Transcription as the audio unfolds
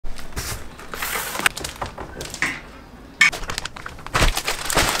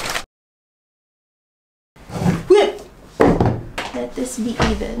Let this be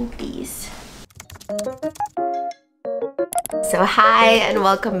even, please. So hi and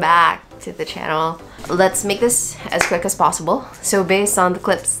welcome back to the channel. Let's make this as quick as possible. So based on the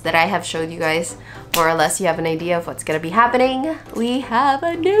clips that I have showed you guys, more or less you have an idea of what's gonna be happening. We have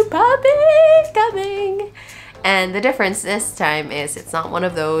a new puppy coming! And the difference this time is it's not one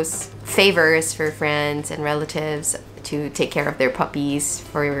of those favors for friends and relatives to take care of their puppies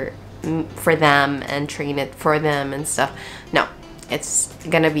for them and train it for them and stuff. No, it's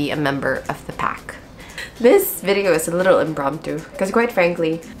gonna be a member of the pack. This video is a little impromptu because quite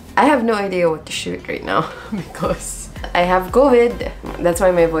frankly, I have no idea what to shoot right now because I have COVID. That's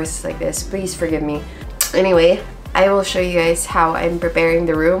why my voice is like this. Please forgive me. Anyway, I will show you guys how I'm preparing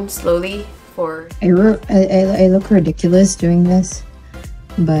the room slowly for... I look ridiculous doing this,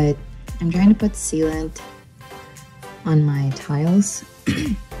 but I'm trying to put sealant on my tiles.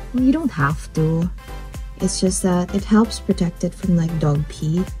 Well, you don't have to. It's just that it helps protect it from like dog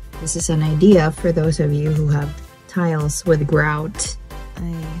pee. This is an idea for those of you who have tiles with grout.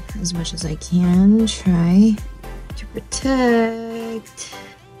 I, as much as I can, try to protect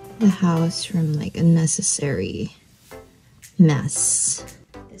the house from like unnecessary mess.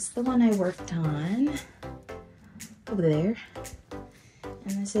 This is the one I worked on over there.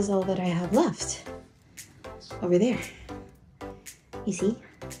 And this is all that I have left over there. You see?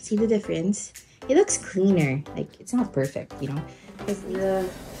 See the difference? It looks cleaner. Like, it's not perfect, you know? Because the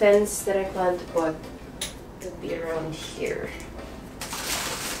fence that I plan to put would be around here.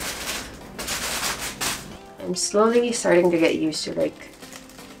 I'm slowly starting to get used to like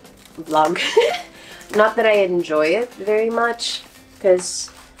vlog. Not that I enjoy it very much, because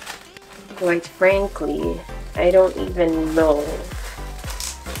quite frankly, I don't even know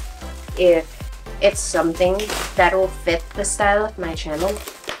if it's something that will fit the style of my channel.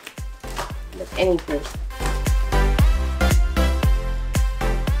 But anyway,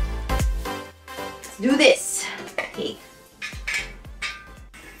 let's do this. Okay.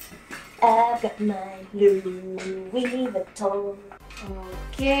 I've got my Louis Vuitton.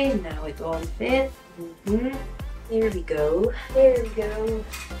 Okay, now it won't fit. There we go. There we go.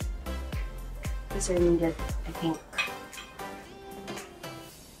 These are needed, I think.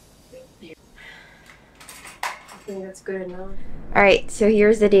 There. I think that's good enough. Alright, so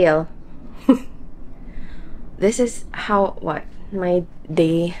here's the deal. This is how, my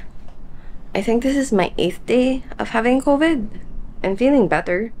day. I think this is my 8th day of having COVID. I'm feeling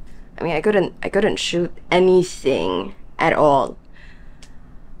better. I mean, I couldn't shoot anything at all.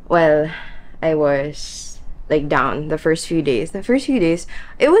 Well, I was like down the first few days. The first few days,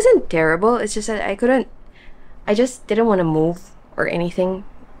 it wasn't terrible. It's just that I just didn't want to move or anything.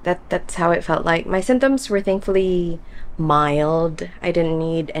 That's how it felt like. My symptoms were thankfully mild. I didn't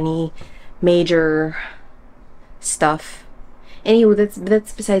need any major stuff. Anyway,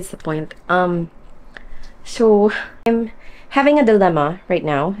 that's besides the point. So I'm having a dilemma right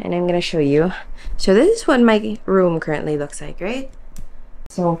now, and I'm gonna show you. So this is what my room currently looks like, right?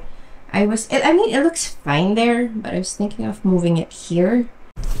 So I mean, it looks fine there, but I was thinking of moving it here.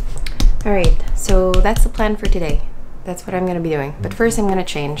 All right, so that's the plan for today. That's what I'm gonna be doing. But first I'm gonna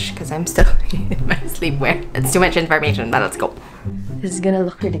change because I'm still in my sleepwear. It's too much information, but let's go. This is gonna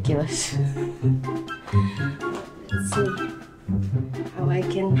look ridiculous. Let's see how I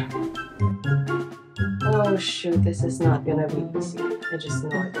can... Oh shoot, this is not gonna be easy. I just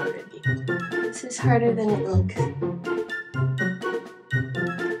know it already. This is harder than it looks.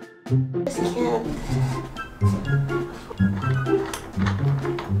 Just can't.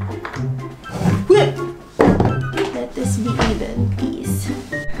 Let this be even, please.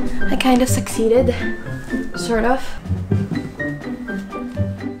 I kind of succeeded. Sort of.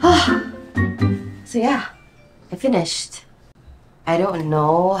 So yeah, I finished. I don't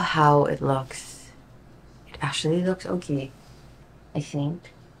know how it looks. It actually looks okay, I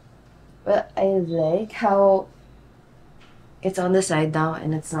think. But I like how it's on the side now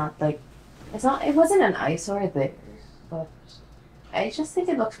and it's not like, it wasn't an eyesore there, but I just think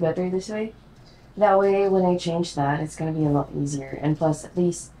it looks better this way. That way when I change that, it's gonna be a lot easier. And plus, at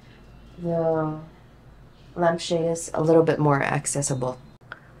least the lampshade is a little bit more accessible.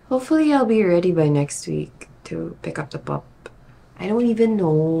 Hopefully I'll be ready by next week to pick up the pup. I don't even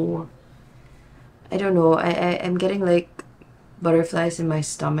know. I don't know. I'm getting like butterflies in my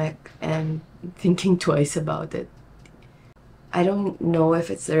stomach and thinking twice about it. I don't know if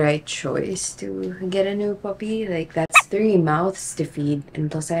it's the right choice to get a new puppy. Like, that's 3 mouths to feed,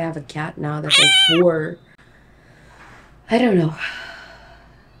 and plus I have a cat now that's like 4. I don't know.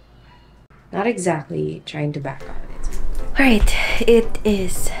 Not exactly trying to back on it. Alright, it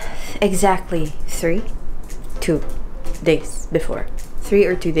is exactly 3, 2, days before. 3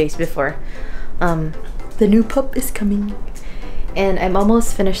 or 2 days before. The new pup is coming. And I'm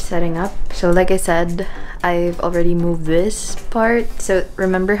almost finished setting up. So like I said, I've already moved this part. So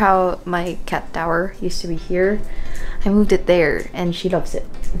remember how my cat tower used to be here? I moved it there and she loves it.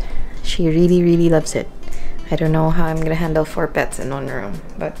 She really, really loves it. I don't know how I'm gonna handle 4 pets in 1 room,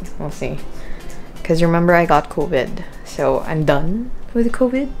 but we'll see. Because remember I got COVID, so I'm done with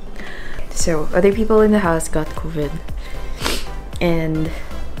COVID. So other people in the house got COVID. And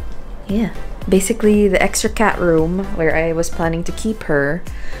yeah, basically the extra cat room where I was planning to keep her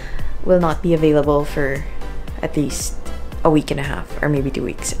will not be available for at least a week and a half or maybe 2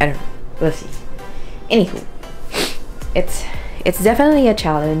 weeks. I don't know. We'll see. Anywho, it's definitely a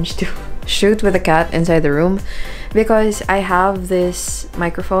challenge to shoot with a cat inside the room because I have this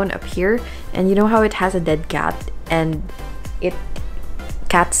microphone up here and you know how it has a dead cat and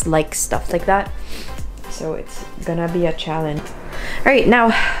cats like stuff like that, so it's gonna be a challenge. All right,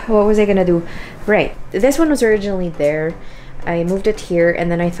 now what was I gonna do? Right, this one was originally there. I moved it here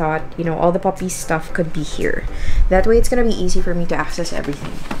and then I thought, you know, all the puppy stuff could be here. That way it's gonna be easy for me to access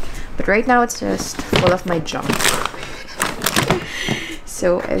everything. But right now it's just full of my junk.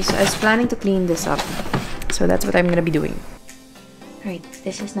 So I was planning to clean this up. So that's what I'm gonna be doing. Alright,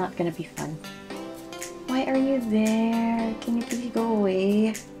 this is not gonna be fun. Why are you there? Can you please go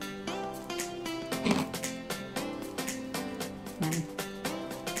away? Man.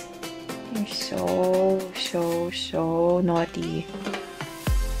 You're so naughty.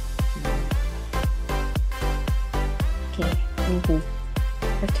 Okay,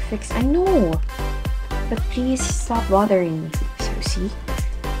 I have to fix. I know! But please stop bothering me. So see?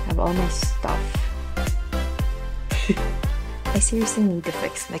 I have all my stuff. I seriously need to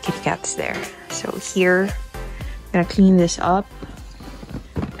fix the kitty cats there. So here, I'm gonna clean this up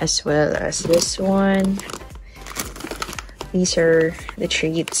as well as this one. These are the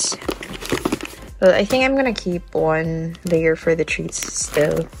treats. Well, I think I'm gonna keep one layer for the treats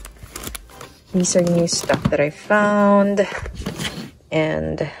still. These are new stuff that I found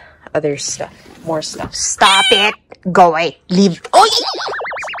and other stuff, more stuff. Stop it! Go away! Leave! Oh,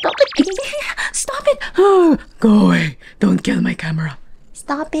 stop it! Stop it! Go away! Don't kill my camera.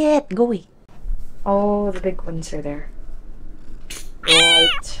 Stop it! Go away. Oh, the big ones are there.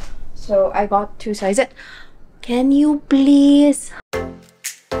 Right. So I got 2 sizes. Can you please?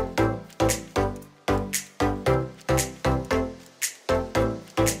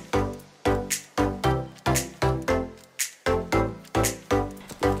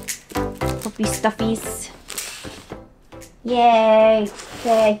 Puppy stuffies. Yay!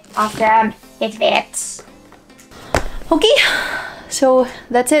 Okay, awesome. It fits. Okay, so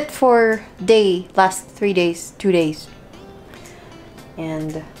that's it for last 3 days, 2 days.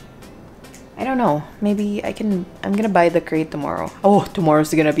 And I don't know, maybe I'm gonna buy the crate tomorrow. Oh,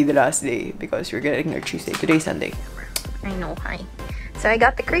 tomorrow's gonna be the last day because we're getting our Tuesday. Today's Sunday. I know, hi. So I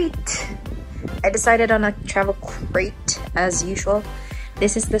got the crate. I decided on a travel crate as usual.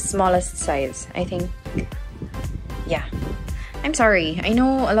 This is the smallest size, I think. Yeah. I'm sorry. I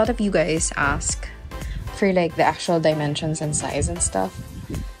know a lot of you guys ask for like the actual dimensions and size and stuff.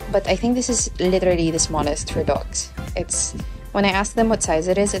 But I think this is literally the smallest for dogs. It's when I ask them what size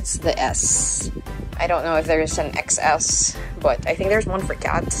it is, it's the S. I don't know if there's an XS, but I think there's one for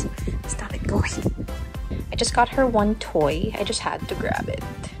cats. Stop it, go away. I just got her one toy. I just had to grab it.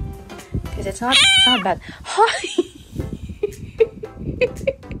 Because it's not bad. Hi!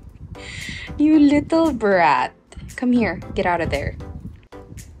 You little brat. Come here, get out of there.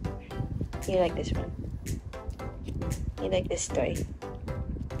 You like this one? You like this toy?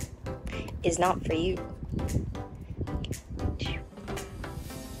 It's not for you.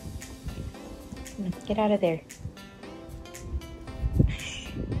 Get out of there.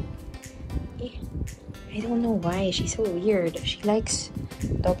 I don't know why. She's so weird. She likes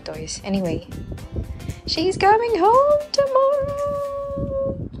dog toys. Anyway, she's coming home tomorrow.